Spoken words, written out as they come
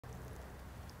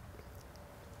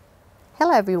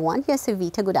Hello everyone, here's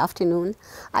Evita. Good afternoon.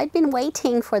 I've been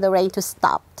waiting for the rain to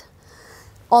stop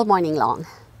all morning long,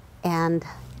 and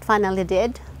it finally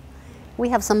did. We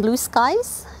have some blue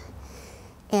skies,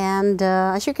 and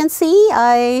as you can see,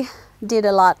 I did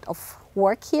a lot of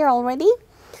work here already.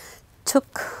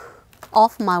 Took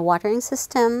off my watering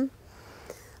system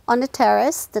on the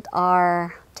terrace that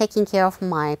are taking care of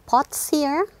my pots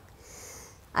here.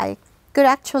 I could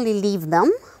actually leave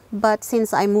them, but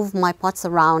since I move my pots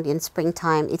around in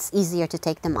springtime, it's easier to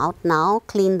take them out now,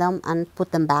 clean them, and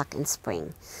put them back in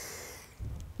spring.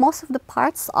 Most of the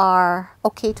parts are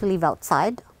okay to leave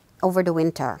outside over the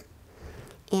winter.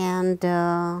 And,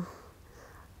 oh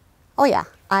yeah,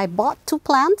 I bought 2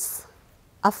 plants,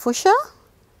 a fuchsia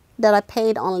that I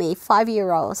paid only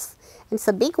 €5. It's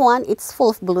a big one, it's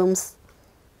full of blooms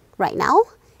right now.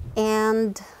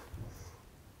 And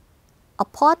a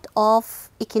pot of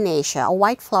echinacea, a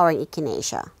white flowering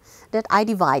echinacea that I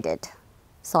divided.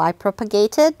 So I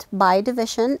propagated by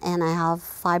division, and I have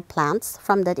 5 plants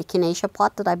from that echinacea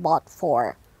pot that I bought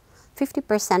for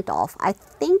 50% off. I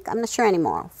think, I'm not sure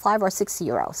anymore, €5 or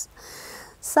 €6.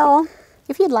 So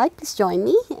if you'd like, please join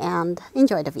me and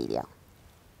enjoy the video.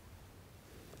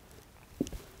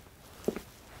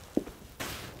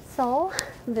 So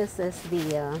this is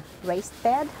the raised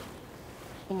bed.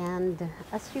 And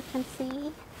as you can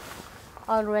see,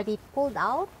 already pulled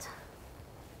out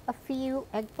a few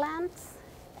eggplants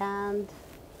and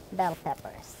bell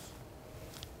peppers.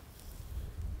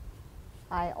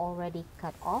 I already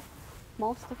cut off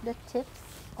most of the tips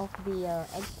of the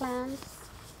eggplants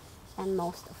and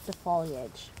most of the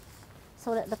foliage,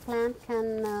 so that the plant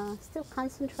can still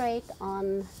concentrate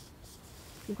on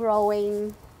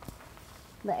growing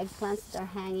the eggplants that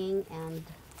are hanging and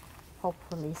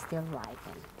hopefully still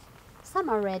ripen. Some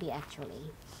are ready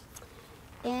actually.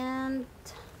 And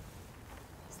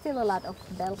still a lot of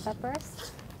bell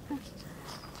peppers.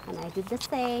 And I did the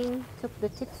same, took the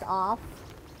tips off,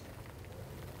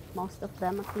 most of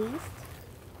them at least,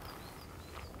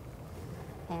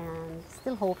 and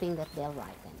still hoping that they'll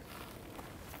ripen.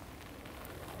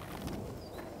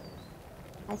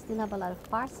 I still have a lot of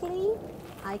parsley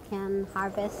I can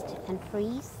harvest and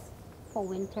freeze for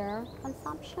winter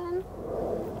consumption.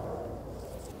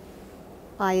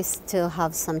 I still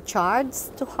have some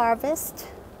chards to harvest.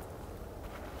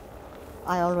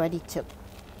 I already took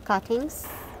cuttings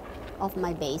of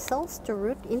my basils to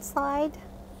root inside.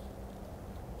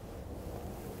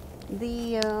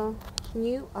 The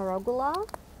new arugula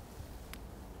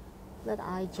that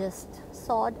I just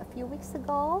sowed a few weeks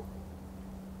ago.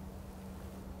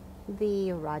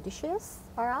 The radishes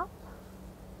are up.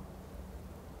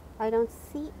 I don't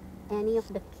see any of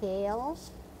the kale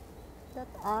that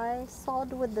I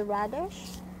sowed with the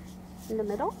radish in the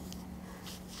middle,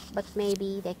 but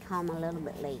maybe they come a little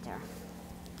bit later.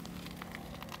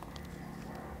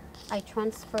 I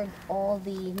transferred all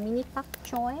the mini pak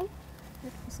choy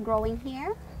that was growing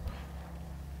here,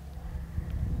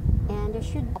 and there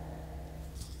should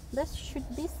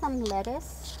be some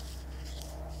lettuce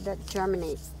that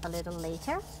germinates a little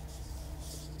later.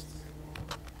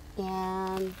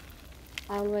 And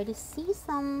I already see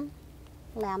some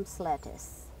lamb's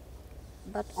lettuce,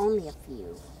 but only a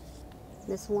few.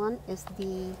 This one is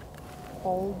the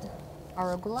old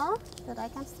arugula that I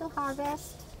can still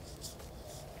harvest.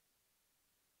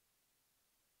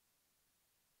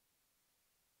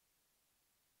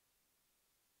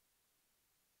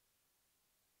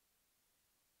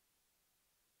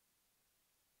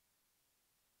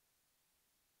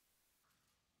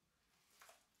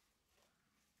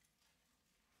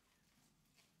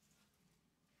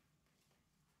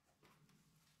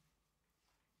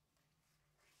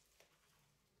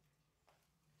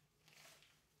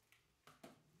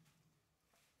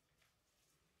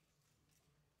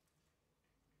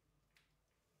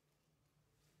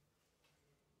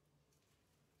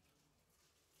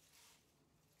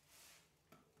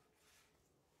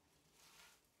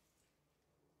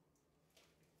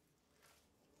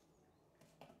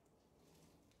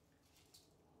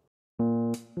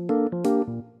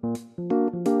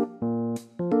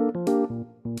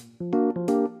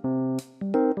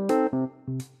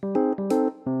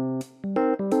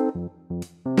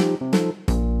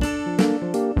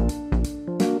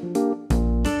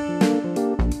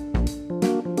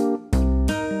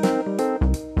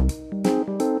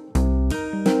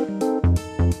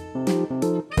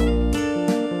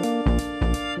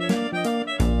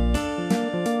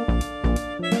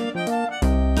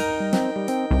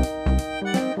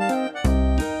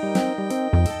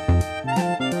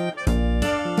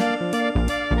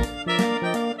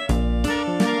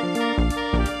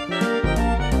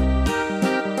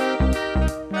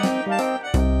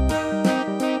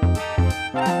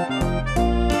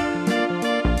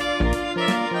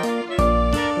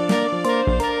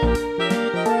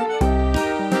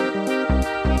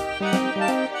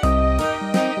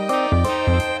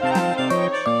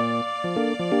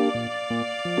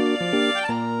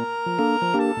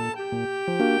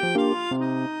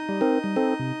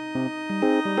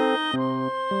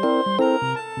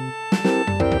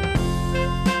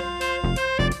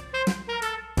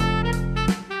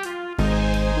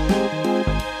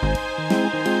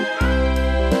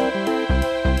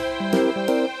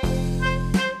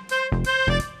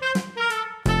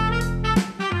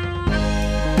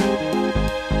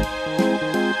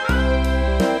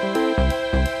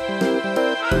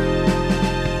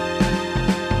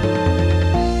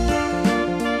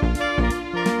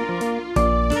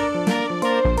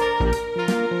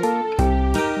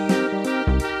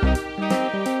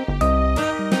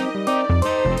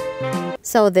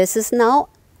 So this is now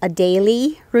a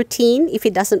daily routine. If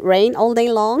it doesn't rain all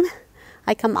day long,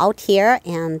 I come out here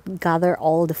and gather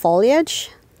all the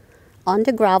foliage on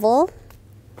the gravel.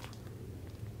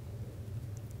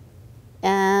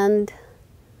 And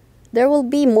there will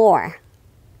be more.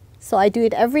 So I do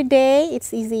it every day.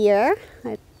 It's easier.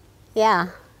 Yeah,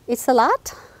 it's a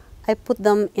lot. I put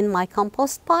them in my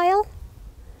compost pile,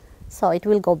 so it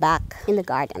will go back in the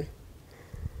garden.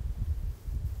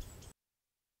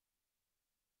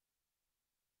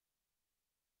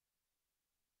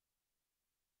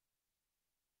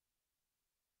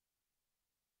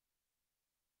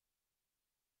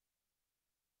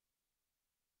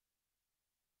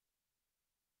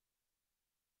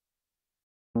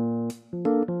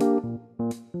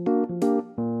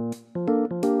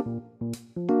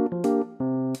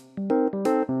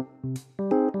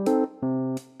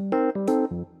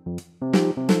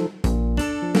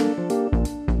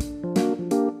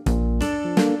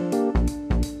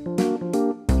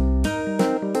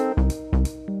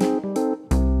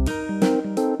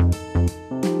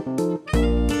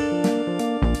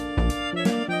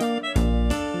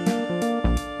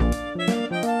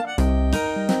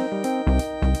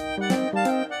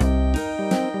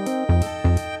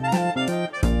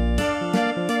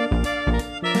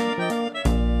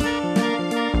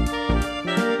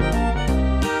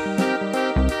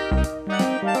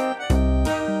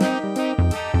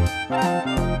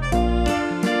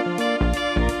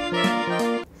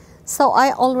 So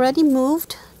I already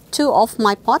moved 2 of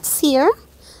my pots here.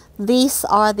 These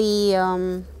are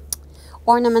the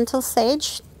ornamental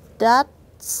sage. That's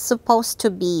supposed to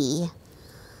be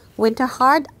winter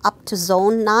hard up to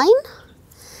zone 9.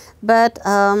 But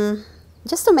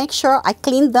just to make sure, I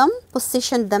cleaned them,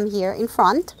 positioned them here in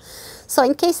front. So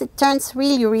in case it turns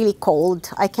really, really cold,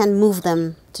 I can move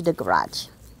them to the garage.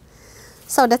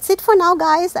 So that's it for now,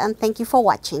 guys, and thank you for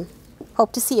watching.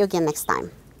 Hope to see you again next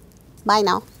time. Bye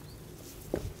now.